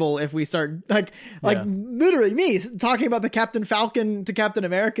uncomfortable if we start literally me talking about the Captain Falcon to Captain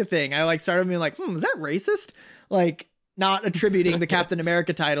America thing. I started being like, is that racist? Like not attributing the Captain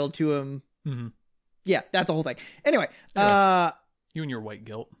America title to him. Mm-hmm. Yeah, that's the whole thing. Anyway, you and your white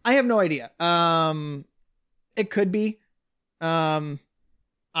guilt. I have no idea. It could be.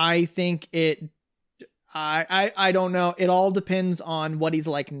 I think I don't know. It all depends on what he's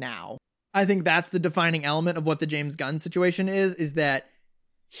like now. I think that's the defining element of what the James Gunn situation is that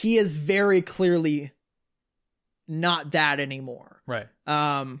he is very clearly not that anymore. Right.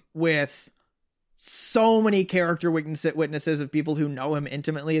 With so many character witnesses of people who know him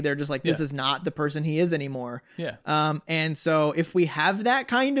intimately, they're just like, this is not the person he is anymore. Yeah. And so if we have that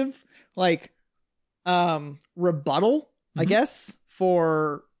kind of rebuttal, I guess,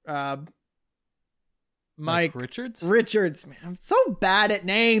 for Mike Richards, man, I'm so bad at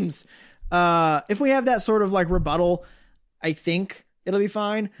names. If we have that sort of rebuttal, I think it'll be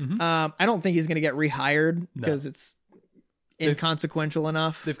fine. Mm-hmm. I don't think he's going to get rehired because it's inconsequential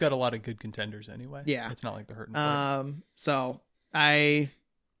enough. They've got a lot of good contenders anyway. Yeah. It's not like they're hurting for it. So I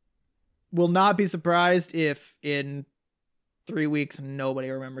will not be surprised if in 3 weeks nobody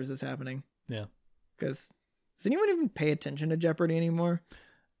remembers this happening. Yeah. Because does anyone even pay attention to Jeopardy anymore?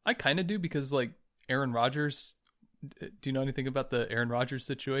 I kind of do because Aaron Rodgers. Do you know anything about the Aaron Rodgers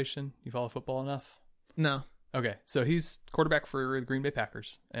situation? You follow football enough? No. Okay, so he's quarterback for the Green Bay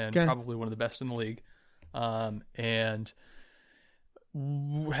Packers and probably one of the best in the league, and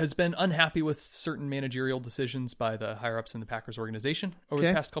has been unhappy with certain managerial decisions by the higher ups in the Packers organization over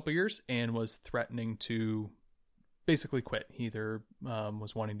the past couple of years, and was threatening to basically quit. He either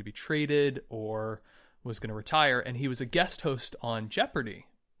was wanting to be traded or was going to retire, and he was a guest host on Jeopardy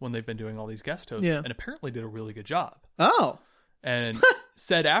when they've been doing all these guest hosts, and apparently did a really good job. Oh. And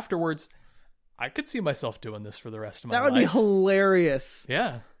said afterwards, I could see myself doing this for the rest of my life. That would be hilarious.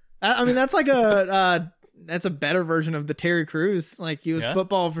 Yeah. I mean, that's that's a better version of the Terry Crews. He was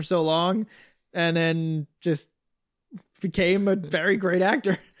football for so long and then just became a very great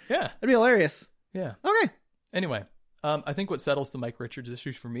actor. Yeah. That'd be hilarious. Yeah. Okay. Anyway, I think what settles the Mike Richards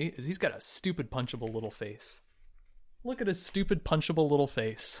issue for me is he's got a stupid, punchable little face. Look at his stupid, punchable little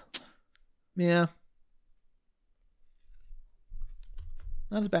face. Yeah.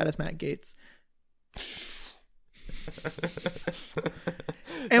 Not as bad as Matt Gaetz.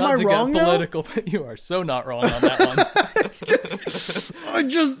 Am I wrong, political, but you are so not wrong on that one. It's just,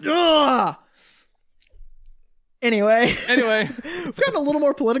 Anyway, we've gotten a little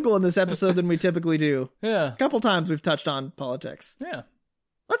more political in this episode than we typically do. Yeah. A couple times we've touched on politics. Yeah.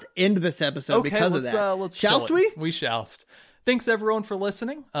 Let's end this episode because of that. Shall we? We shallst. Thanks everyone for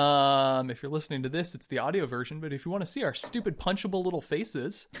listening. If you're listening to this, it's the audio version, but if you want to see our stupid punchable little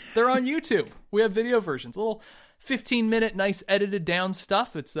faces, they're on YouTube. We have video versions, a little 15-minute nice edited down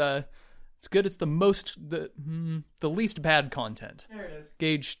stuff. It's good. It's the least bad content. There it is.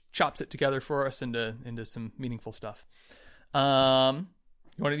 Gage chops it together for us into some meaningful stuff. You want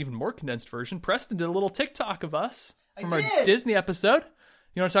an even more condensed version? Preston did a little TikTok of us from our Disney episode.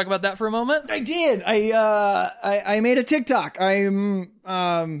 You want to talk about that for a moment? I did. I made a TikTok. I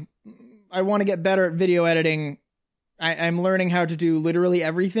want to get better at video editing. I'm learning how to do literally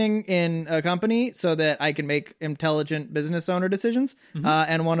everything in a company so that I can make intelligent business owner decisions. Mm-hmm.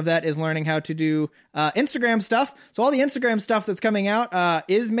 And one of that is learning how to do Instagram stuff. So all the Instagram stuff that's coming out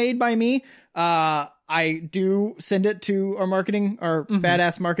is made by me. I do send it to our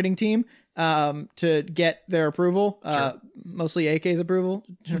badass marketing team to get their approval. Sure. Mostly AK's approval.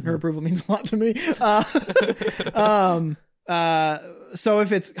 Mm-hmm. Her approval means a lot to me. So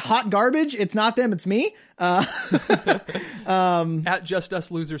if it's hot garbage, it's not them, it's me. At Just Us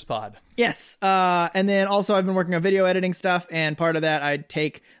Losers Pod. Yes. And then also I've been working on video editing stuff, and part of that I'd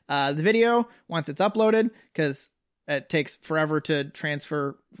take the video once it's uploaded, because it takes forever to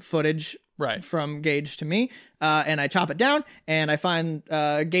transfer footage from Gage to me. And I chop it down, and I find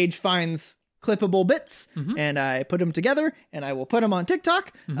Gage finds clippable bits, mm-hmm. and I put them together, and I will put them on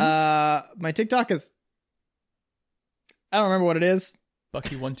TikTok. Mm-hmm. My TikTok is, I don't remember what it is.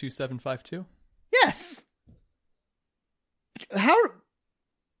 Bucky12752. Yes. How?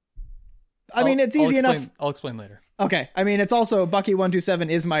 I mean, it's easy enough. I'll explain later. Okay. I mean, it's also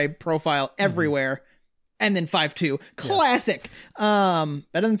Bucky127 is my profile everywhere, mm-hmm. and then 52. Classic. Yeah.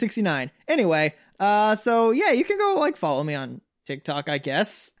 Better than 69. Anyway, so yeah, you can go follow me on TikTok, I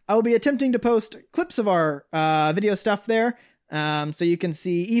guess. I will be attempting to post clips of our video stuff there, so you can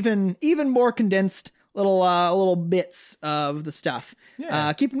see even more condensed little bits of the stuff.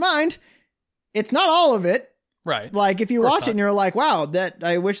 Yeah. Keep in mind, it's not all of it. Right. Like, if you watch it and you're like, wow, that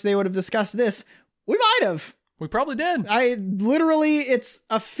I wish they would have discussed this. We might have. We probably did. It's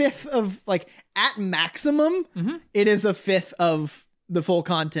a fifth of, at maximum, mm-hmm. it is a fifth of the full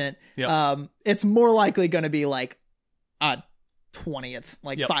content. Yep. It's more likely going to be a 20th,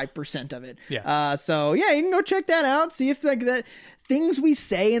 5% of it. Yeah. So yeah, you can go check that out. See if that things we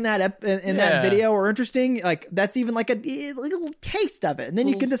say in that that video are interesting. That's even a little taste of it, and then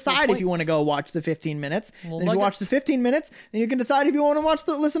you can decide if you want to go watch the 15 minutes. Then if you watch the 15 minutes, then you can decide if you want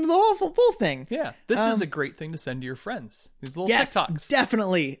to listen to the whole full thing. Yeah, this is a great thing to send to your friends. These little TikToks,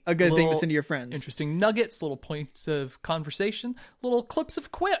 definitely a good thing to send to your friends. Interesting nuggets, little points of conversation, little clips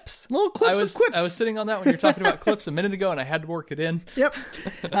of quips. I was sitting on that when you were talking about clips a minute ago, and I had to work it in. Yep.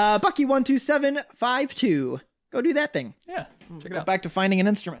 Bucky12752. Go do that thing. Yeah. Check it out. Back to finding an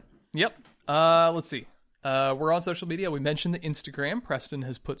instrument. Yep. Let's see. We're on social media. We mentioned the Instagram. Preston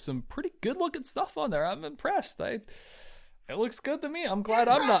has put some pretty good looking stuff on there. I'm impressed. It looks good to me. I'm glad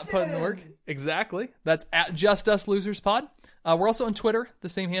I'm not putting the work. Exactly. That's at Just Us Losers Pod. We're also on Twitter, the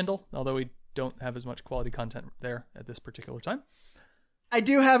same handle, although we don't have as much quality content there at this particular time. I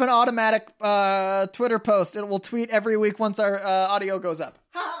do have an automatic Twitter post. It will tweet every week once our audio goes up.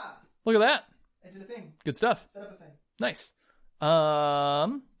 Ha! Look at that. I did a thing. Good stuff. Set up a thing. Nice.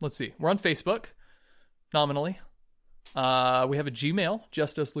 Let's see. We're on Facebook, nominally. We have a Gmail,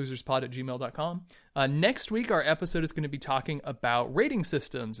 justuslosers.pod@gmail.com. Next week, our episode is going to be talking about rating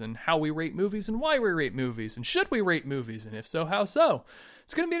systems and how we rate movies and why we rate movies and should we rate movies, and if so, how so.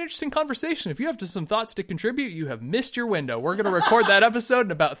 It's going to be an interesting conversation. If you have some thoughts to contribute, you have missed your window. We're going to record that episode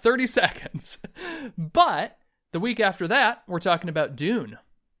in about 30 seconds. But the week after that, we're talking about Dune.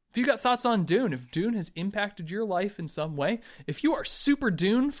 If you got thoughts on Dune, if Dune has impacted your life in some way, if you are super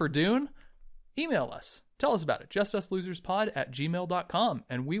Dune for Dune, email us. Tell us about it. justuslosers.pod@gmail.com,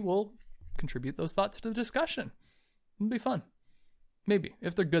 and we will contribute those thoughts to the discussion. It'll be fun. Maybe,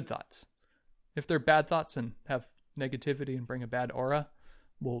 if they're good thoughts. If they're bad thoughts and have negativity and bring a bad aura,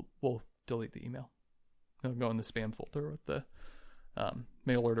 we'll delete the email. It'll go in the spam folder with the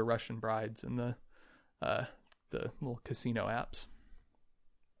mail order Russian brides and the little casino apps.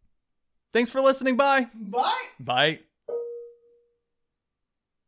 Thanks for listening. Bye. Bye. Bye.